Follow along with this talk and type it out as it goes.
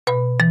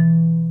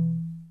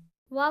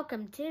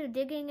Welcome to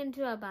Digging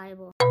into a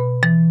Bible.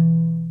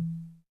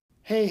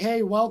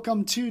 Hey,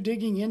 welcome to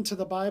Digging into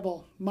the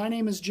Bible. My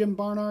name is Jim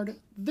Barnard.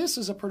 This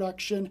is a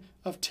production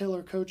of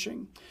Taylor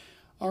Coaching.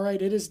 All right,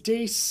 it is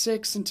day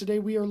 6, and today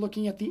we are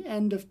looking at the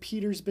end of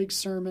Peter's big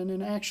sermon.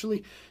 And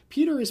actually,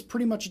 Peter is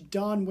pretty much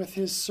done with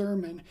his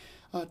sermon.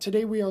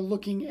 Today we are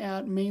looking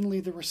at mainly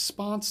the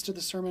response to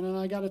the sermon, and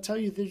I got to tell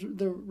you,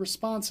 the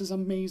response is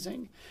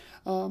amazing.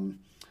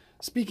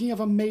 Speaking of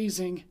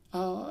amazing,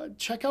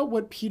 check out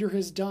what Peter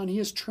has done. He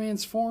has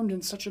transformed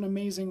in such an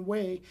amazing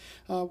way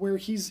where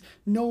he's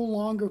no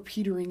longer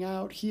petering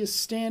out. He is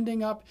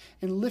standing up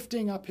and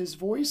lifting up his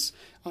voice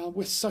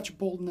with such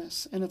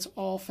boldness, and it's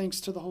all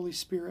thanks to the Holy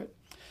Spirit.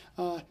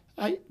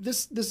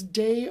 This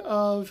day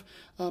of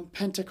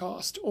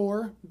Pentecost,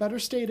 or better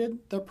stated,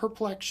 the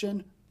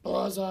Perplexion,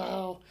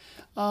 Buzzow.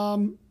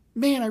 Man,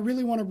 I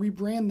really want to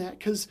rebrand that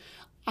because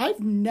I've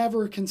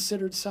never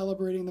considered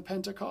celebrating the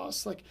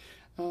Pentecost.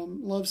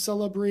 Love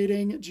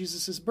celebrating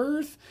Jesus'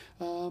 birth,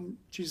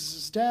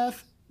 Jesus'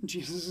 death,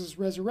 Jesus'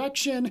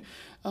 resurrection,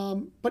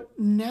 but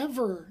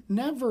never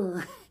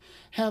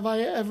have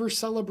I ever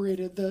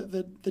celebrated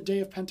the day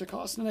of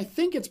Pentecost. And I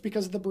think it's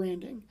because of the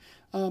branding.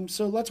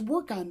 So let's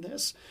work on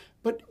this.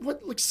 But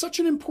such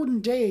an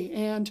important day,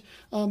 and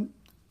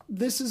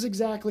this is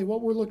exactly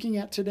what we're looking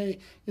at today,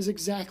 is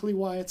exactly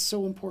why it's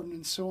so important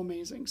and so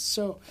amazing.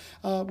 So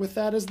with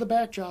that as the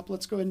backdrop,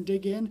 let's go ahead and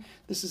dig in.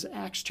 This is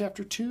Acts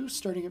chapter 2,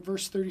 starting at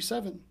verse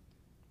 37.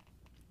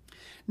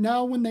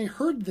 Now when they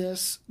heard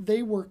this,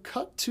 they were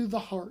cut to the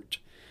heart,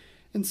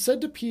 and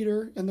said to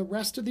Peter and the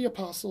rest of the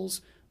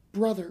apostles,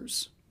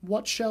 "Brothers,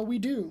 what shall we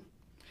do?"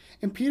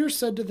 And Peter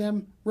said to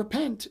them,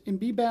 "Repent and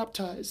be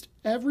baptized,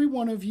 every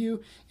one of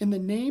you, in the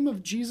name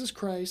of Jesus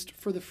Christ,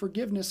 for the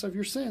forgiveness of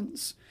your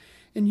sins.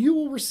 And you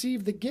will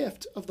receive the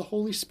gift of the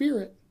Holy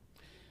Spirit.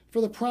 For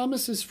the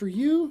promise is for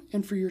you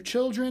and for your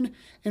children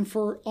and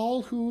for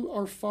all who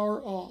are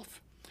far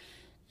off,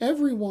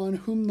 everyone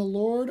whom the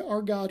Lord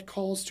our God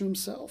calls to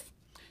himself."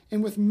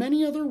 And with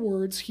many other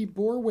words he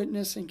bore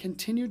witness and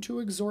continued to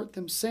exhort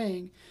them,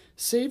 saying,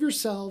 "Save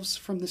yourselves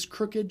from this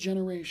crooked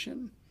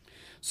generation."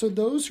 So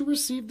those who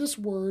received this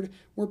word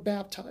were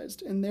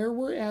baptized, and there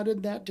were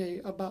added that day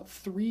about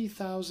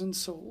 3,000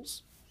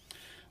 souls.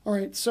 All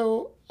right,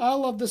 so I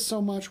love this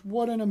so much.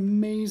 What an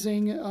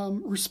amazing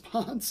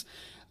response.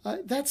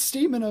 That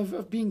statement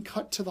of being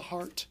cut to the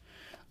heart.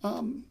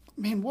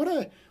 Man, what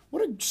a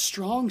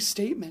strong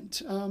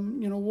statement.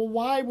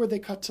 Why were they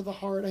cut to the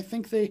heart? I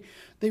think they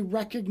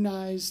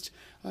recognized,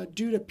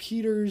 due to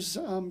Peter's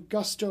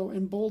gusto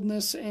and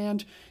boldness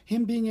and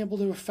him being able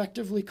to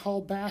effectively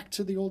call back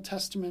to the Old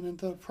Testament and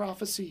the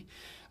prophecy,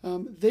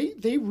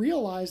 they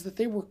realized that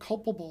they were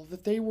culpable,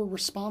 that they were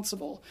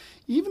responsible.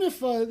 Even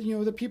if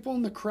the people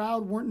in the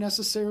crowd weren't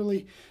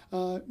necessarily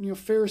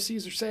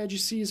Pharisees or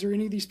Sadducees or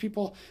any of these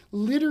people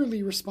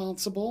literally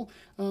responsible,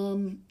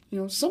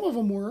 some of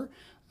them were.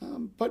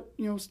 But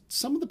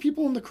some of the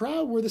people in the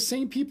crowd were the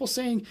same people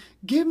saying,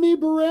 "Give me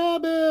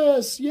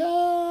Barabbas,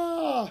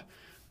 yeah!"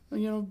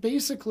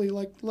 Basically,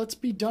 let's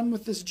be done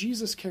with this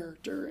Jesus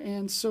character.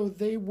 And so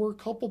they were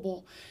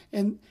culpable.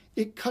 And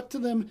it cut to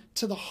them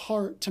to the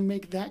heart to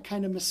make that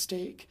kind of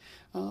mistake.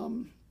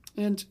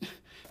 And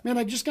man,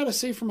 I just got to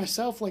say for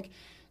myself,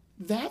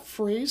 that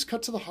phrase,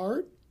 "cut to the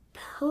heart,"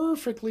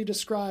 perfectly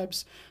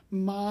describes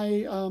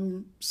my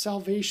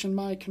salvation,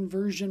 my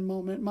conversion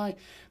moment, my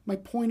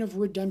point of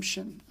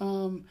redemption.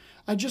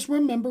 I just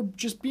remember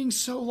just being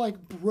so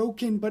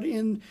broken, but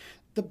in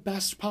the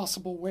best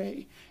possible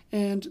way.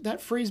 And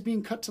that phrase,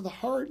 being cut to the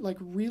heart,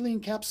 really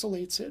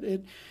encapsulates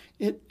it.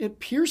 It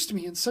pierced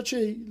me in such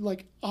a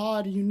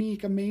odd,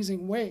 unique,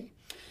 amazing way.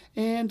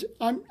 And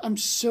I'm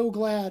so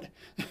glad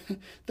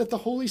that the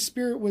Holy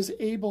Spirit was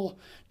able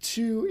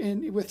to,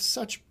 and with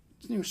such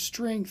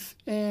strength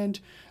and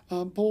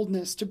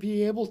boldness, to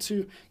be able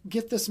to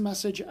get this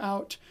message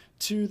out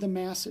to the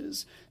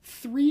masses.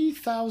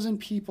 3,000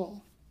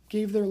 people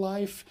gave their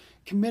life,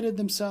 committed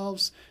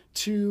themselves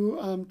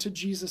to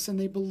Jesus, and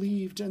they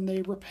believed and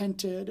they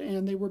repented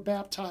and they were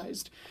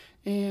baptized.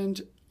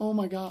 And oh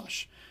my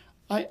gosh,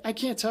 I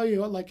can't tell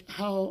you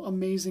how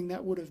amazing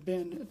that would have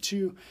been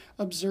to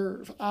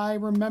observe. I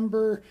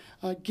remember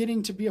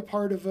getting to be a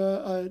part of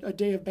a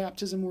day of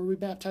baptism where we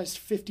baptized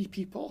 50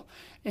 people,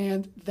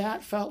 and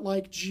that felt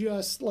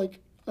just like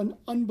an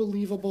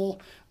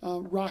unbelievable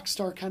rock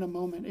star kind of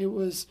moment. It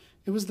was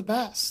the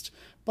best.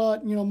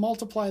 But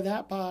multiply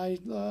that by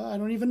I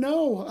don't even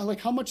know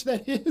how much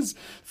that is.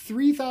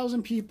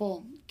 3,000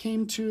 people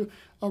came to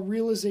a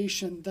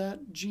realization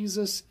that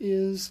Jesus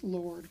is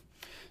Lord.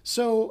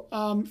 So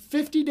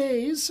 50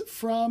 days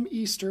from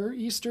Easter.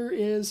 Easter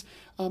is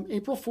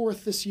April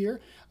 4th this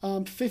year.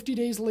 50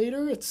 days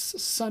later,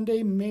 it's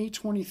Sunday, May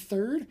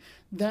 23rd.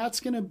 That's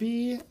going to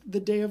be the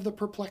day of the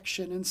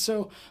Perplexion. And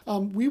so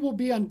we will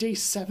be on day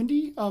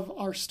 70 of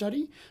our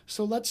study.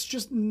 So let's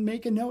just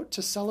make a note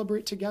to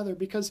celebrate together,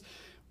 because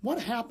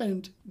what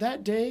happened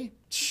that day,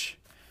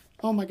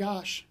 oh my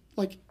gosh,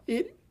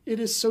 it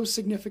is so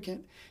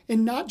significant.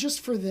 And not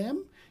just for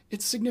them,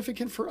 it's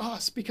significant for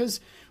us,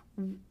 because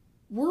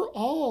we're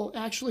all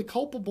actually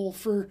culpable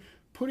for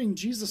putting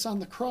Jesus on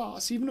the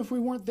cross. Even if we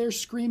weren't there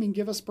screaming,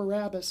 "Give us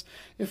Barabbas,"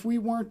 if we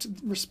weren't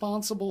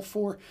responsible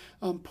for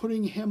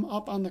putting him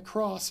up on the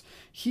cross,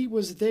 he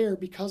was there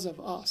because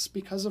of us,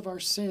 because of our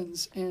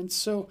sins. And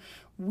so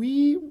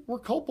we were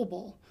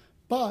culpable,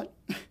 but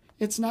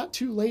it's not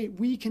too late.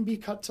 We can be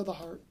cut to the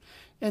heart,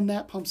 and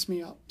that pumps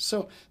me up.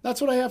 So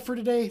that's what I have for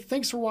today.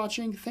 Thanks for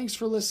watching. Thanks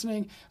for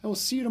listening. I will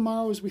see you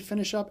tomorrow as we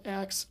finish up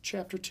Acts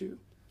chapter 2.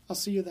 I'll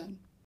see you then.